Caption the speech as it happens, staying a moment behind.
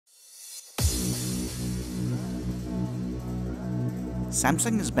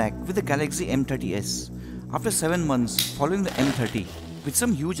Samsung is back with the Galaxy M30s after 7 months following the M30 with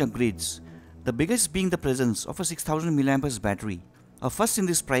some huge upgrades, the biggest being the presence of a 6000 mAh battery, a first in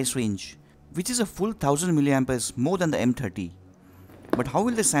this price range, which is a full 1000 mAh more than the M30. But how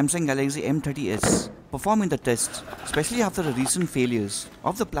will the Samsung Galaxy M30s perform in the test, especially after the recent failures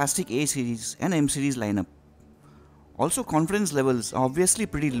of the plastic A series and M series lineup? Also, confidence levels are obviously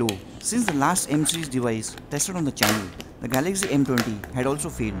pretty low since the last M series device tested on the channel, the Galaxy M20, had also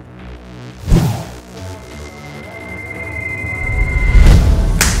failed.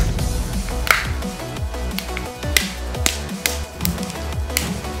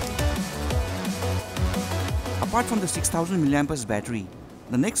 Apart from the 6000 mAh battery,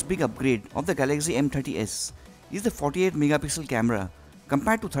 the next big upgrade of the Galaxy M30s is the 48 megapixel camera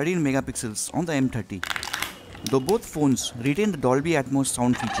compared to 13 megapixels on the M30. Though both phones retain the Dolby Atmos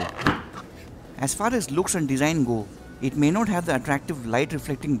sound feature. As far as looks and design go, it may not have the attractive light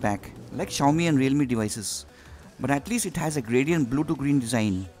reflecting back like Xiaomi and Realme devices, but at least it has a gradient blue to green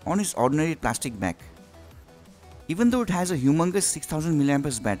design on its ordinary plastic back. Even though it has a humongous 6000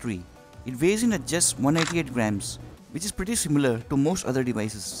 mAh battery, it weighs in at just 188 grams, which is pretty similar to most other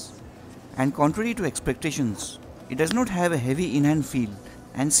devices. And contrary to expectations, it does not have a heavy in-hand feel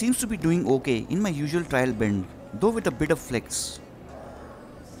and seems to be doing okay in my usual trial bend, though with a bit of flex.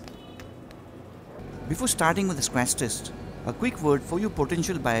 Before starting with the scratch test, a quick word for you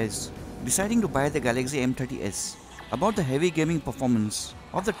potential buyers deciding to buy the Galaxy M30s about the heavy gaming performance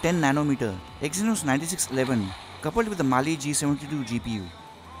of the 10nm Exynos 9611 coupled with the Mali G72 GPU.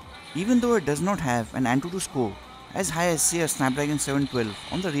 Even though it does not have an Antutu score as high as say a Snapdragon 712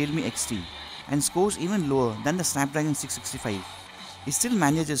 on the Realme XT and scores even lower than the Snapdragon 665, it still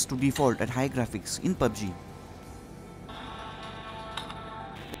manages to default at high graphics in PUBG.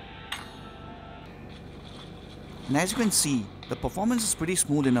 And as you can see, the performance is pretty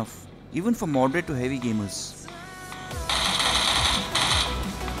smooth enough, even for moderate to heavy gamers.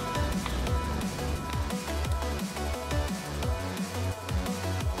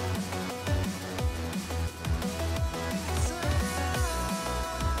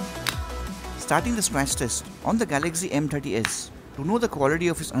 Starting the scratch test on the Galaxy M30s to know the quality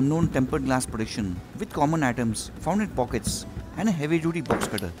of its unknown tempered glass protection with common atoms found in pockets and a heavy-duty box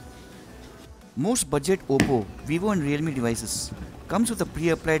cutter. Most budget Oppo, Vivo and Realme devices comes with a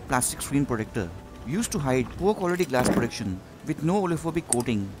pre-applied plastic screen protector used to hide poor quality glass protection with no oleophobic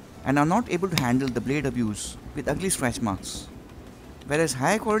coating and are not able to handle the blade abuse with ugly scratch marks. Whereas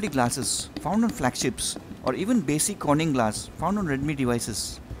higher quality glasses found on flagships or even basic Corning glass found on Redmi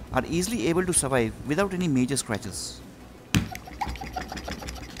devices are easily able to survive without any major scratches.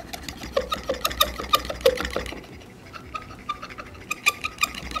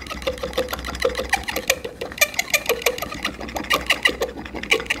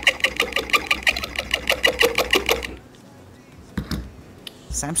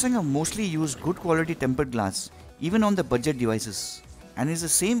 Samsung have mostly used good quality tempered glass even on the budget devices and is the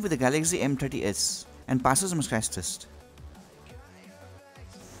same with the Galaxy M30s and passes my scratch test.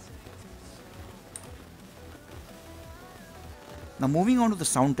 Now moving on to the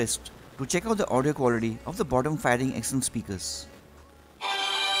sound test to check out the audio quality of the bottom firing external speakers.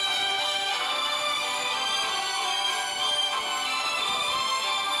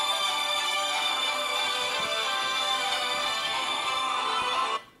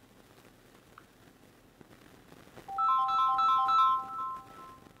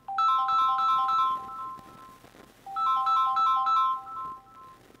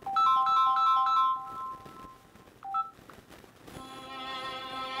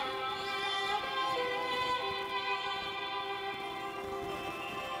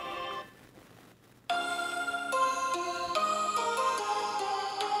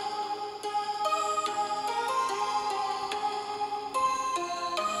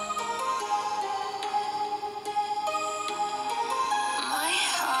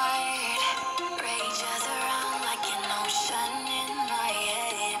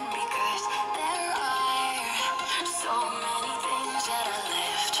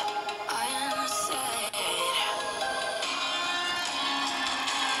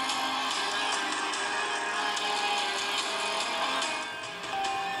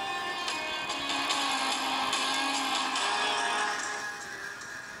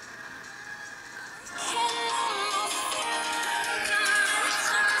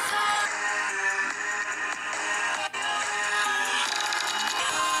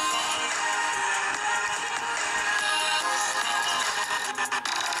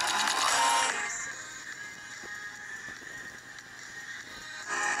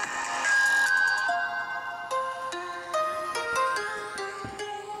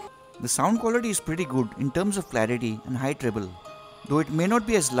 The sound quality is pretty good in terms of clarity and high treble, though it may not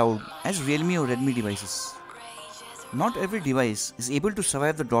be as loud as Realme or Redmi devices. Not every device is able to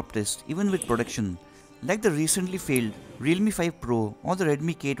survive the drop test even with protection, like the recently failed Realme 5 Pro or the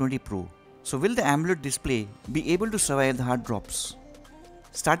Redmi K20 Pro. So will the AMOLED display be able to survive the hard drops?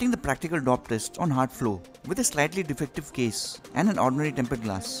 Starting the practical drop test on hard flow with a slightly defective case and an ordinary tempered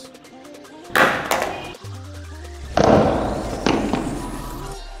glass.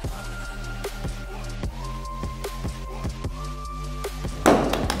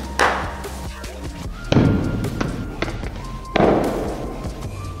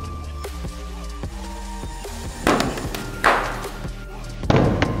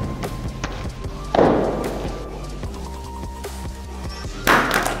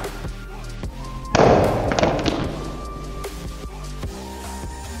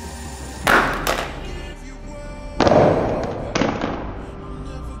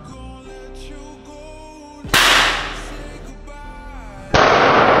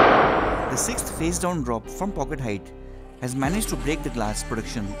 The sixth face down drop from pocket height has managed to break the glass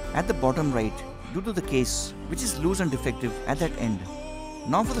protection at the bottom right due to the case, which is loose and defective at that end.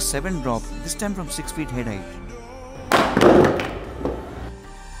 Now for the seventh drop, this time from 6 feet head height.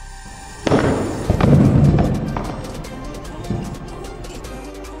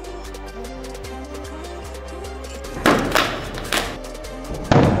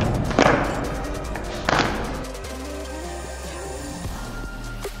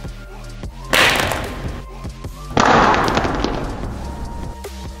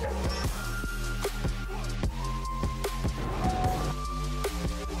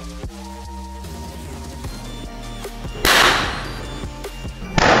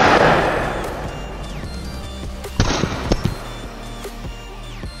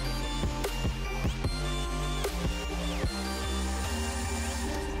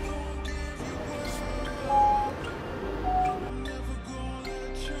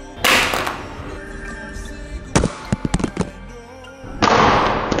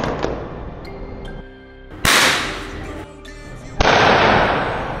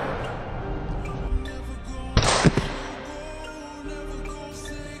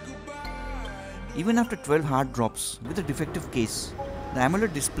 Even after 12 hard drops with a defective case, the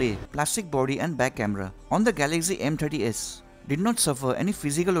AMOLED display, plastic body and back camera on the Galaxy M30s did not suffer any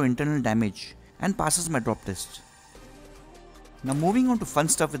physical or internal damage and passes my drop test. Now moving on to fun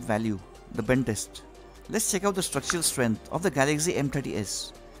stuff with value, the bend test. Let's check out the structural strength of the Galaxy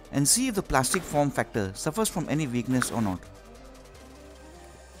M30s and see if the plastic form factor suffers from any weakness or not.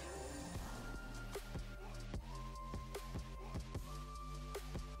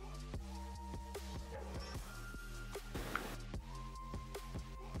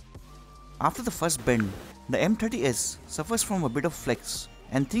 After the first bend, the M30s suffers from a bit of flex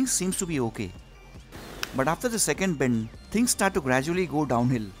and things seems to be okay. But after the second bend, things start to gradually go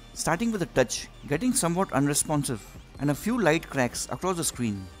downhill, starting with a touch getting somewhat unresponsive and a few light cracks across the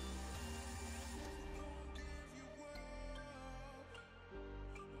screen.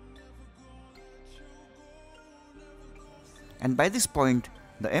 And by this point,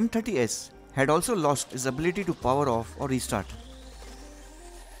 the M30s had also lost its ability to power off or restart.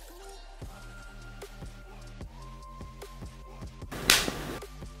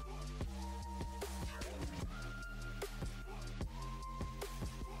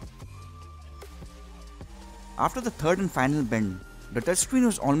 After the third and final bend, the touchscreen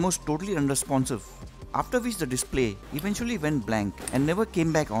was almost totally unresponsive, after which the display eventually went blank and never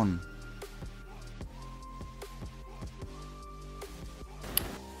came back on.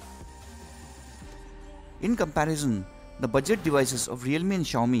 In comparison, the budget devices of Realme and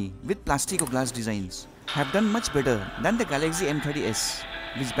Xiaomi with plastic or glass designs have done much better than the Galaxy M30s,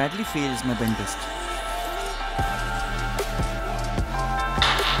 which badly fails my bend test.